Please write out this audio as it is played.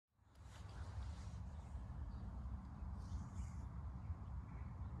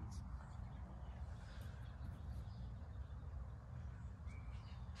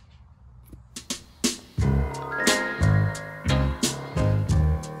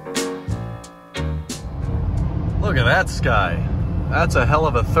Look at that sky. That's a hell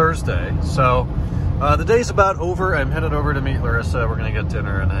of a Thursday. So the day's about over. I'm headed over to meet Larissa. We're gonna get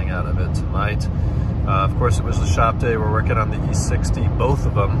dinner and hang out a bit tonight. Of course, it was the shop day. We're working on the E60, both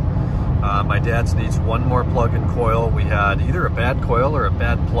of them. My dad's needs one more plug and coil. We had either a bad coil or a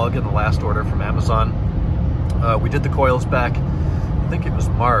bad plug in the last order from Amazon. We did the coils back, I think it was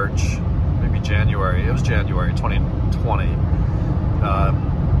March, maybe January. It was January 2020.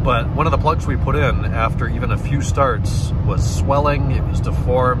 But one of the plugs we put in after even a few starts was swelling. It was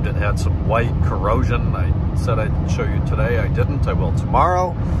deformed. It had some white corrosion. I said I'd show you today. I didn't. I will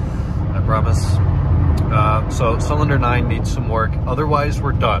tomorrow. I promise. So cylinder 9 needs some work. Otherwise,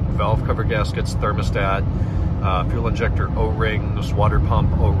 we're done. Valve cover gaskets, thermostat, fuel injector O-rings, water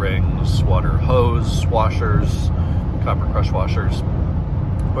pump O-rings, water hose washers, copper crush washers.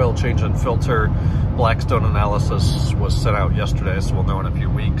 Oil change and filter. Blackstone analysis was sent out yesterday, so we'll know in a few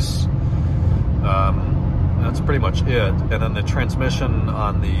weeks. That's pretty much it. And then the transmission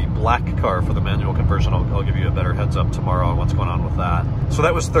on the black car for the manual conversion, I'll give you a better heads up tomorrow on what's going on with that. So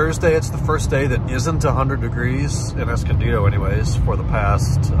that was Thursday. It's the first day that isn't 100 degrees in Escondido anyways for the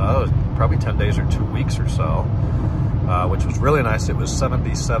past probably 10 days or 2 weeks or so, which was really nice. It was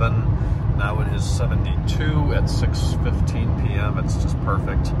 77. Now it is 72 at 6:15 p.m. It's just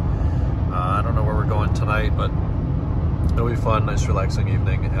perfect. I don't know where we're going tonight, but it'll be fun, nice relaxing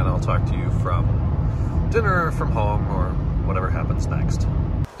evening, and I'll talk to you from dinner, from home, or whatever happens next.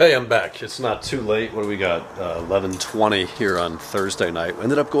 Hey, I'm back. It's not too late. What do we got? 11:20 here on Thursday night. We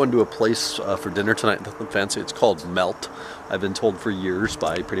ended up going to a place for dinner tonight, nothing fancy. It's called Melt. I've been told for years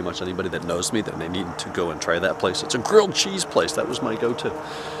by pretty much anybody that knows me that they need to go and try that place. It's a grilled cheese place. That was my go-to.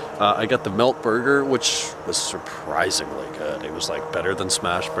 I got the Melt burger, which was surprisingly good. It was like better than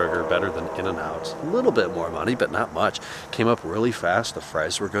Smash Burger, better than In-N-Out. A little bit more money, but not much. Came up really fast. The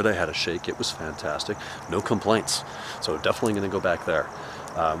fries were good. I had a shake. It was fantastic. No complaints. So definitely going to go back there.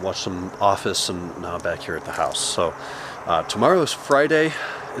 Watch some Office, and now I'm back here at the house. So tomorrow is Friday.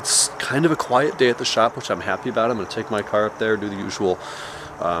 It's kind of a quiet day at the shop, which I'm happy about. I'm going to take my car up there, do the usual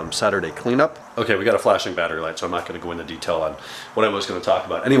Saturday cleanup. Okay, we got a flashing battery light, so I'm not going to go into detail on what I was going to talk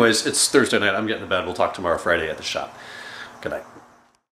about. Anyways, it's Thursday night. I'm getting to bed. We'll talk tomorrow Friday at the shop. Good night.